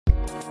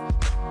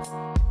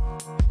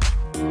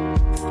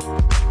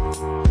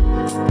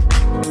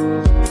All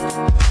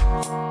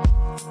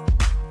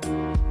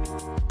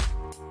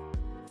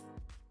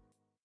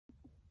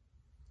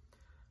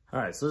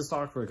right, so let's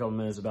talk for a couple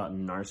minutes about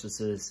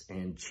narcissists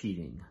and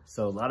cheating.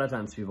 So a lot of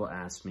times people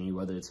ask me,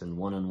 whether it's in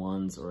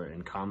one-on-ones or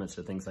in comments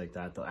or things like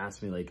that, they'll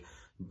ask me like,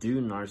 do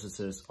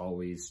narcissists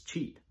always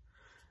cheat?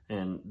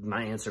 And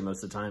my answer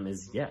most of the time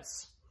is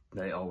yes,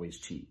 they always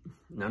cheat.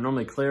 Now I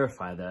normally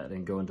clarify that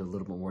and go into a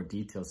little bit more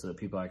detail so that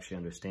people actually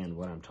understand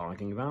what I'm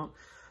talking about.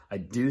 I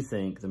do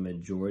think the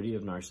majority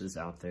of narcissists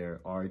out there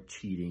are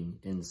cheating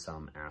in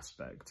some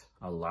aspect.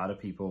 A lot of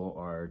people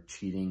are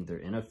cheating, they're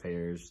in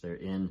affairs, they're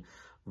in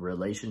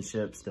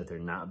relationships that they're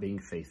not being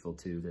faithful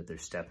to, that they're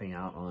stepping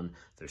out on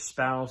their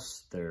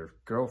spouse, their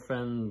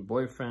girlfriend,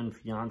 boyfriend,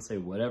 fiance,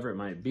 whatever it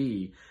might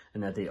be,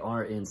 and that they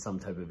are in some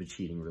type of a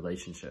cheating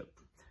relationship.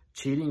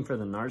 Cheating for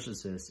the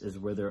narcissist is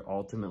where they're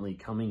ultimately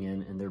coming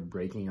in and they're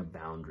breaking a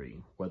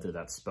boundary, whether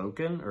that's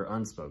spoken or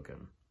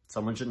unspoken.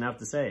 Someone shouldn't have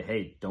to say,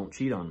 hey, don't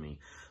cheat on me,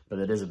 but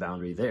it is a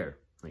boundary there.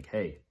 Like,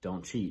 hey,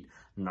 don't cheat.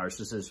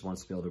 Narcissist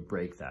wants to be able to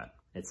break that.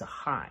 It's a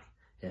high.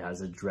 It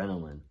has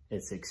adrenaline.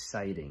 It's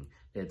exciting.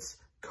 It's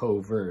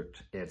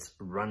covert, it's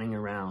running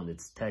around,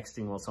 it's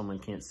texting while someone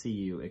can't see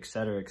you,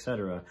 etc.,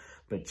 etc.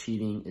 But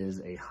cheating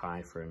is a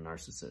high for a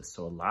narcissist.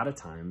 So a lot of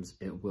times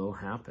it will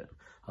happen.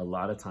 A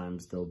lot of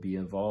times they'll be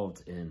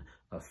involved in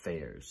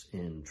affairs,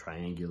 in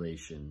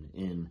triangulation,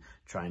 in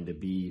trying to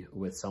be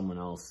with someone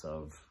else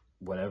of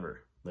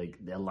whatever. Like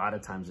a lot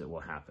of times it will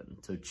happen.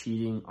 So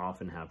cheating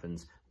often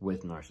happens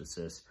with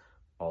narcissists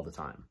all the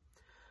time.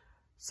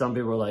 Some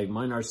people are like,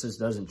 my narcissist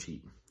doesn't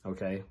cheat.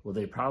 Okay, well,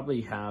 they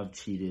probably have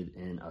cheated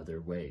in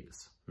other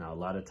ways. Now, a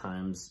lot of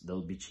times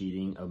they'll be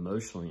cheating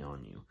emotionally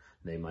on you.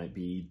 They might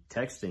be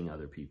texting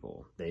other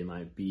people. They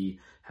might be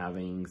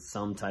having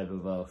some type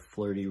of a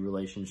flirty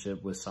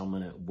relationship with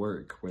someone at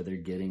work where they're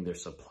getting their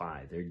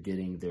supply. They're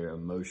getting their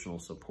emotional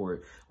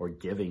support or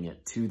giving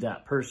it to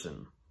that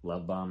person.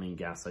 Love bombing,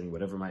 gaslighting,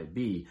 whatever it might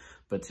be.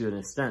 But to an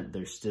extent,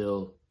 they're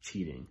still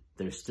cheating.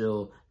 They're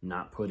still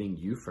not putting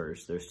you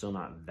first. They're still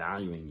not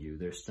valuing you.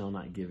 They're still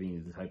not giving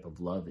you the type of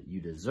love that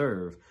you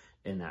deserve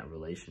in that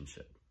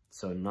relationship.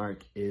 So a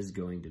narc is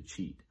going to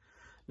cheat.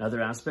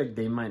 Another aspect,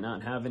 they might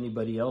not have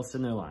anybody else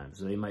in their lives.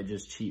 They might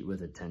just cheat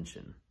with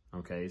attention.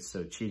 Okay,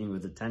 so cheating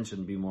with attention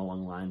would be more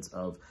along the lines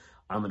of,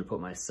 I'm going to put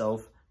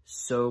myself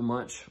so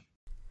much.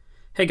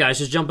 Hey guys,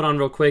 just jumping on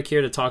real quick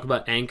here to talk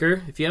about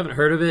Anchor. If you haven't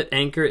heard of it,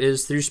 Anchor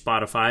is through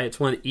Spotify. It's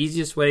one of the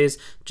easiest ways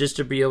just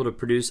to be able to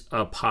produce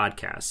a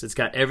podcast. It's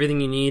got everything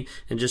you need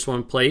in just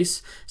one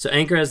place. So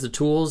Anchor has the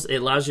tools. It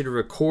allows you to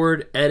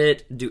record,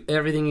 edit, do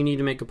everything you need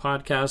to make a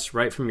podcast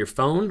right from your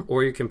phone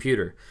or your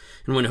computer.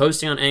 And when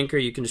hosting on Anchor,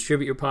 you can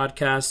distribute your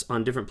podcasts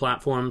on different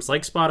platforms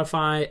like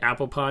Spotify,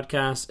 Apple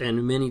Podcasts,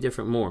 and many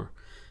different more.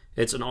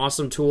 It's an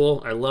awesome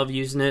tool. I love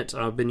using it.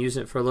 I've been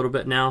using it for a little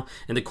bit now.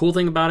 And the cool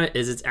thing about it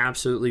is it's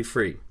absolutely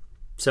free.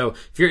 So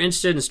if you're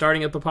interested in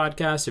starting up a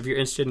podcast, if you're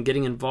interested in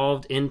getting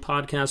involved in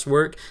podcast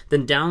work,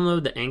 then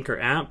download the Anchor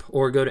app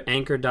or go to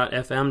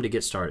anchor.fm to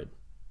get started.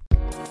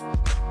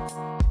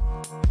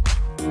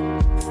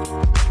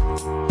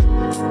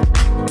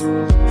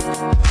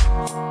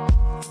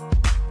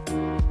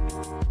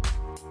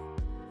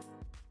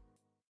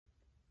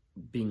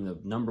 Being the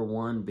number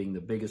one, being the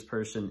biggest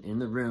person in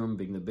the room,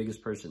 being the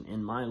biggest person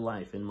in my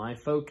life, in my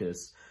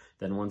focus,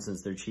 then one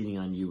sense they're cheating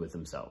on you with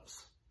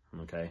themselves.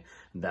 Okay,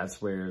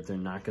 that's where they're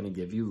not going to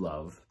give you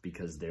love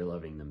because they're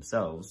loving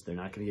themselves. They're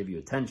not going to give you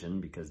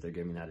attention because they're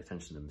giving that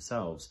attention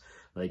themselves.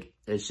 Like,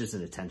 it's just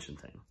an attention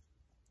thing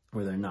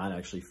where they're not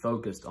actually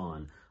focused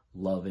on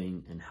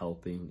loving and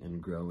helping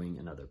and growing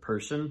another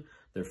person.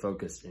 They're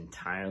focused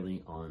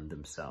entirely on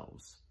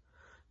themselves.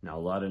 Now, a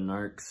lot of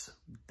narcs,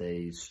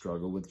 they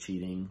struggle with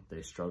cheating.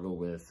 They struggle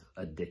with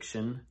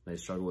addiction. They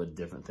struggle with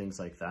different things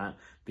like that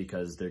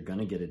because they're going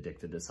to get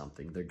addicted to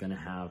something. They're going to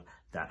have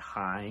that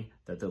high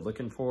that they're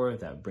looking for,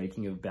 that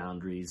breaking of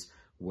boundaries,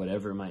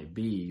 whatever it might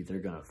be. They're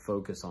going to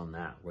focus on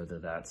that, whether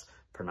that's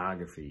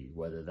pornography,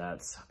 whether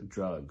that's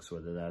drugs,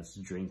 whether that's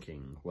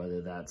drinking,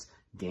 whether that's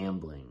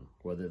gambling,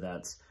 whether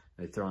that's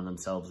they're throwing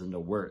themselves into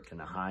work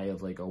and a high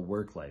of like a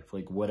work life,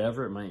 like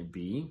whatever it might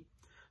be.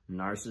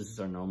 Narcissists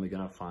are normally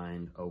going to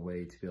find a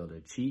way to be able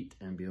to cheat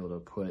and be able to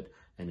put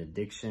an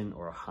addiction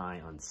or a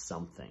high on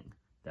something.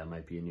 That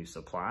might be a new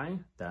supply.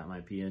 That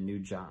might be a new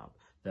job.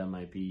 That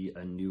might be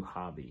a new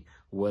hobby.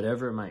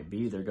 Whatever it might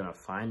be, they're going to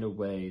find a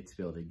way to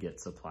be able to get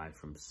supply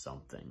from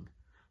something.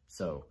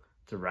 So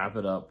to wrap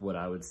it up, what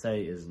I would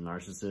say is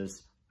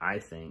narcissists, I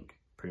think,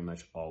 pretty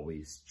much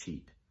always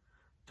cheat.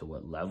 To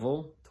what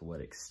level, to what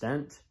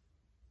extent,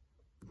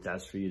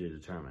 that's for you to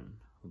determine.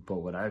 But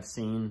what I've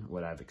seen,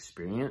 what I've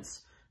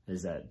experienced,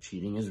 is that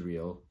cheating is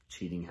real.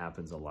 Cheating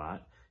happens a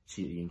lot.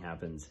 Cheating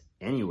happens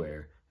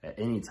anywhere, at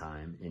any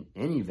time, in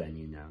any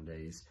venue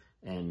nowadays.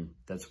 And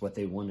that's what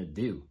they want to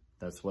do.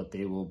 That's what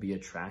they will be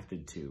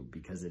attracted to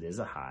because it is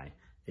a high.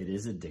 It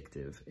is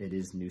addictive. It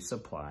is new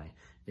supply.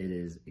 It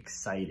is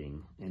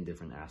exciting in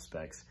different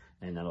aspects.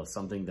 And that is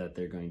something that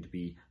they're going to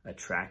be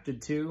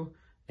attracted to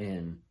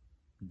and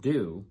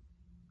do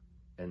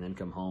and then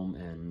come home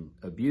and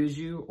abuse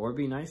you or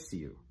be nice to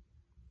you.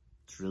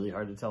 It's really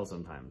hard to tell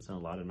sometimes, and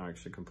a lot of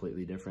narcs are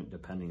completely different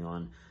depending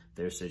on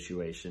their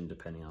situation,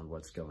 depending on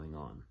what's going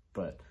on.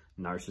 But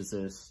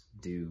narcissists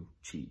do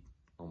cheat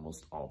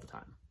almost all the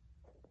time.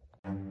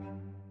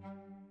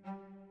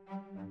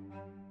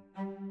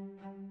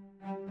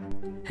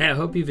 Hey, I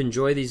hope you've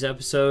enjoyed these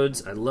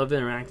episodes. I love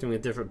interacting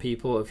with different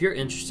people. If you're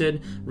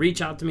interested,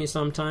 reach out to me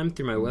sometime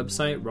through my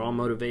website, Raw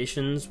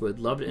Motivations. Would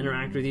love to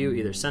interact with you.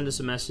 Either send us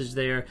a message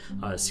there,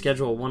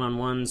 schedule a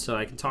one-on-one so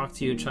I can talk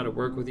to you, try to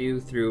work with you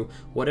through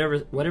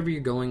whatever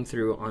you're going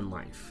through on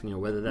life. You know,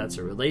 whether that's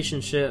a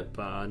relationship,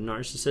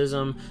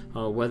 narcissism,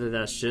 whether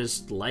that's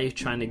just life,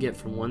 trying to get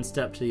from one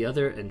step to the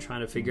other and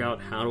trying to figure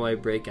out how do I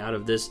break out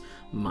of this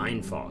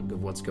mind fog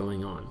of what's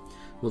going on.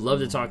 Would love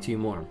to talk to you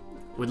more.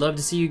 Would love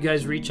to see you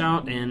guys reach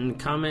out and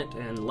comment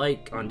and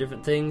like on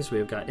different things.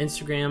 We've got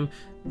Instagram,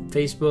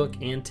 Facebook,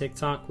 and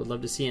TikTok. Would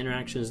love to see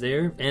interactions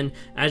there. And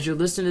as you're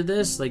listening to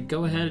this, like,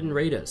 go ahead and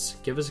rate us.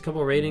 Give us a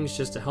couple ratings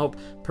just to help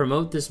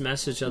promote this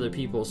message to other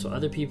people so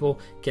other people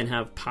can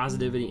have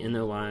positivity in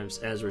their lives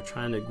as we're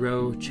trying to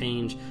grow,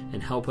 change,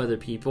 and help other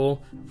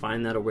people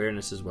find that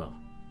awareness as well.